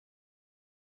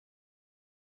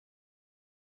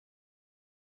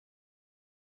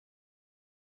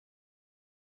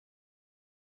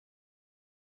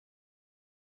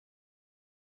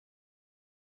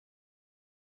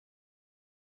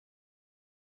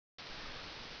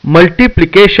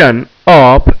Multiplication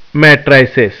of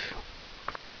matrices.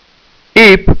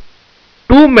 If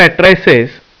two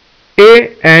matrices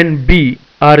A and B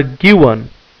are given,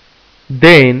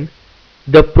 then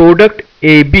the product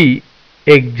AB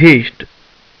exists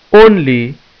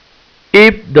only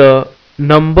if the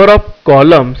number of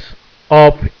columns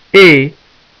of A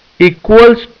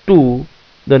equals to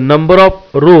the number of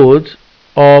rows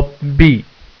of B.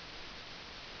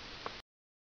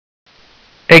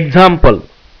 Example: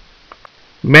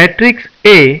 matrix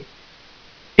A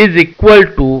is equal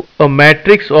to a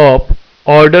matrix of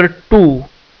order 2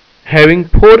 having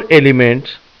 4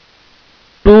 elements,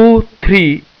 2,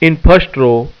 3 in first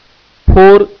row,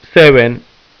 4, 7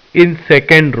 in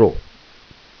second row,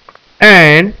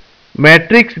 and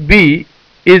matrix B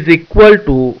is equal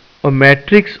to a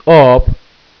matrix of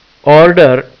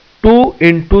order 2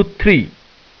 into 3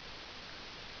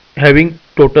 having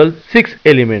total 6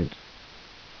 elements,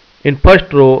 in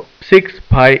first row 6,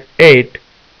 5, 8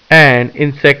 and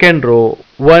in second row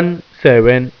 1,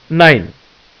 7, 9.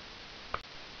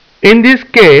 In this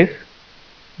case,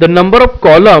 the number of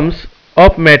columns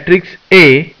of matrix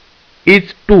A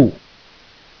is 2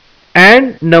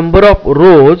 and number of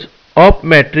rows of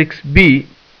matrix B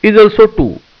is also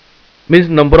 2. Means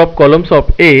number of columns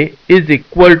of A is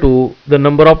equal to the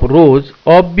number of rows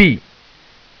of B.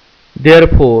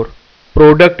 Therefore,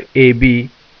 product AB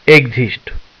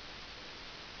exists.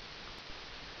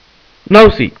 Now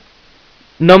see,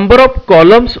 number of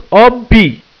columns of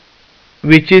B,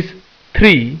 which is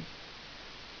 3,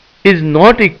 is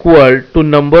not equal to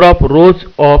number of rows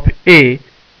of A,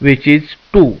 which is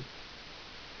 2.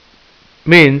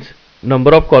 Means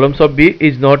number of columns of B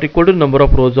is not equal to number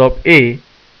of rows of A.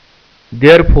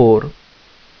 Therefore,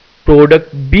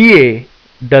 product BA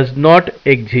does not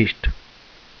exist.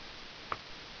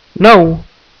 Now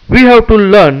we have to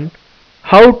learn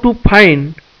how to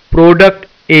find product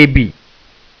AB.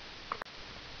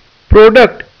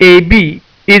 Product AB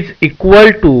is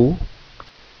equal to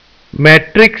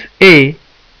matrix A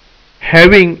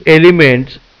having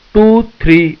elements 2,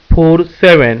 3, 4,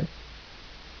 7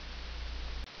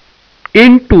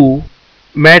 into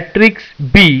matrix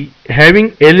B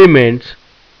having elements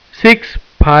 6,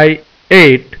 5,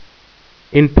 8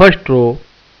 in first row,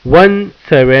 1,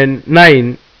 7,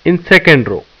 9 in second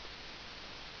row,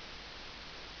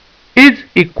 is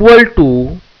equal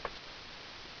to,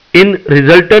 in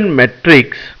resultant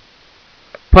matrix,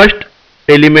 first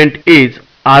element is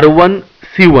R1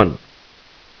 C1,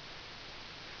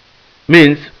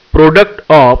 means product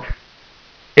of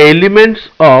elements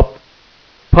of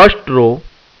first row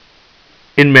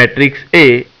in matrix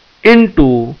A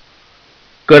into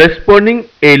corresponding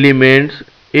elements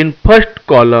in first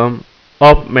column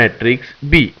of matrix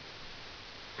B.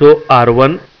 So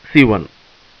R1 C1.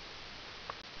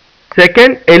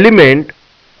 Second element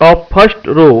of first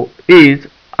row is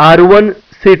R1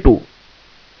 C2.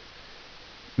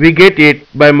 We get it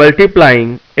by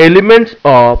multiplying elements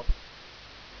of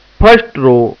first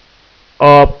row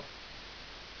of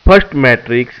first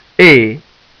matrix A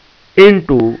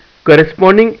into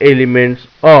corresponding elements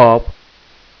of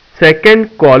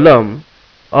second column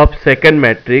of second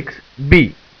matrix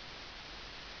B.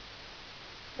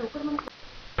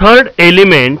 Third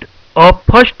element of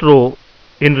first row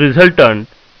in resultant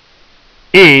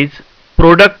is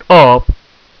product of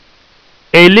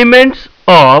elements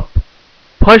of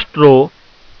first row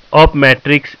of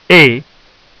matrix A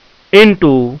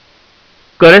into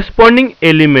corresponding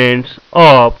elements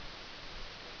of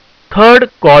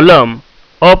third column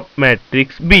of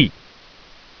matrix B.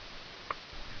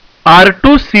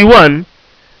 R2 C1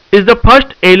 is the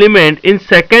first element in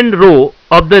second row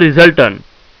of the resultant.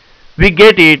 We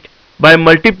get it by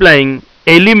multiplying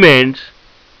elements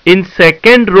in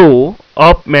second row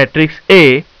of matrix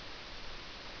A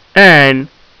and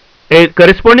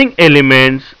corresponding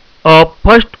elements of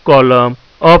first column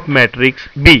of matrix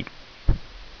B.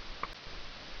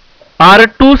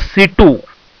 R2 C2,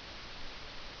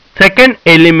 second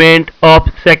element of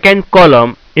second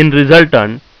column in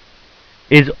resultant,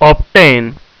 is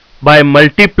obtained by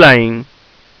multiplying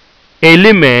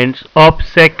elements of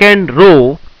second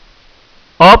row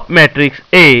of matrix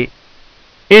A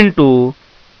into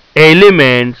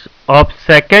elements of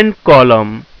second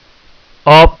column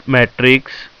of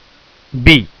matrix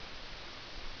B.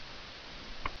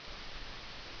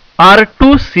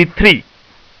 R2 C3,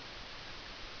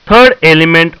 third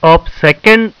element of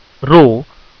second row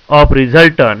of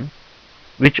resultant,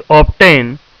 which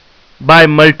obtained by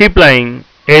multiplying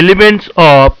elements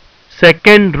of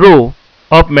second row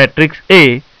of matrix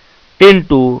A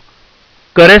into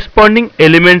corresponding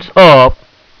elements of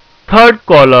third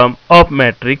column of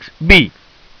matrix B.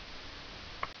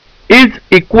 is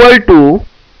equal to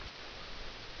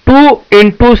 2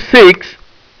 into 6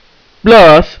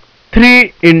 plus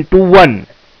 3 into 1.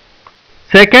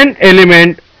 Second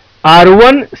element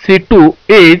R1C2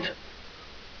 is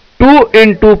 2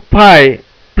 into 5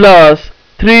 plus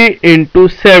 3 into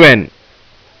 7.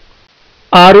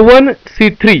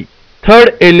 R1C3,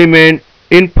 third element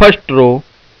in first row,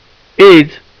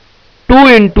 is 2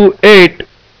 into 8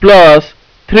 plus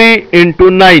 3 into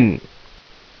 9.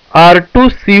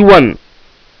 R2C1,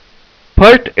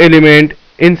 first element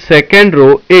in second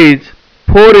row, is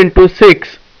 4 into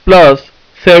 6 plus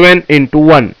 7 into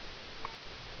 1.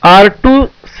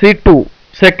 R2C2,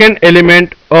 second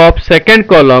element of second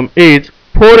column, is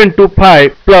 4 into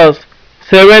 5 plus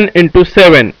 7 into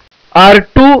 7.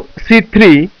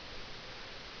 R2C3,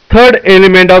 third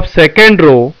element of second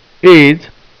row, is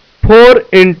 4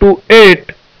 into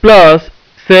 8 plus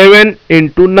 7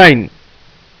 into 9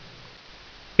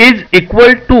 is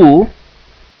equal to,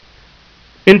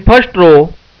 in first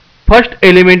row, first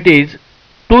element is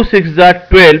 2 6 are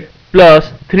 12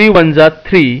 plus 3 1s are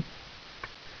 3.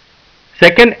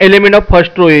 Second element of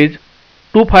first row is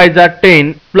 2 5s are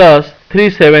 10 plus 3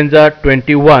 7s are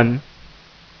 21.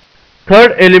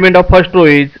 Third element of first row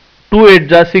is 2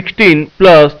 8s are 16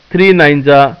 plus 3 9s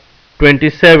are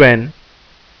 27.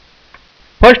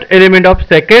 First element of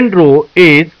second row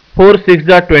is 4 6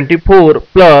 are 24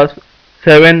 plus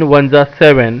 7 1s are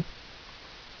 7.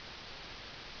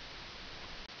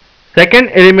 Second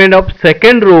element of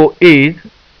second row is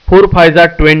 4 5s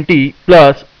are 20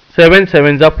 plus 7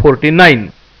 7s are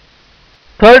 49.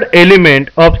 Third element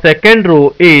of second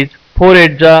row is 4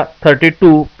 8s are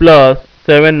 32 plus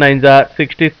 7 9s are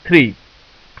 63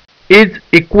 is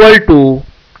equal to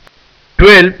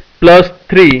 12 plus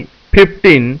 3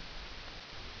 15,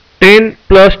 10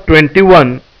 plus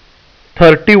 21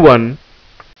 31,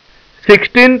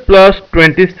 16 plus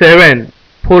 27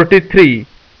 43,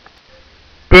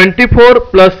 24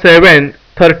 plus 7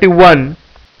 31,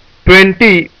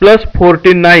 20 plus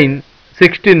 49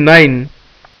 69,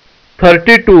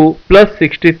 32 plus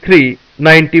 63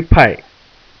 95.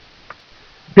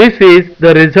 This is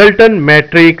the resultant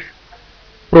matrix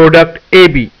product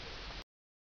AB.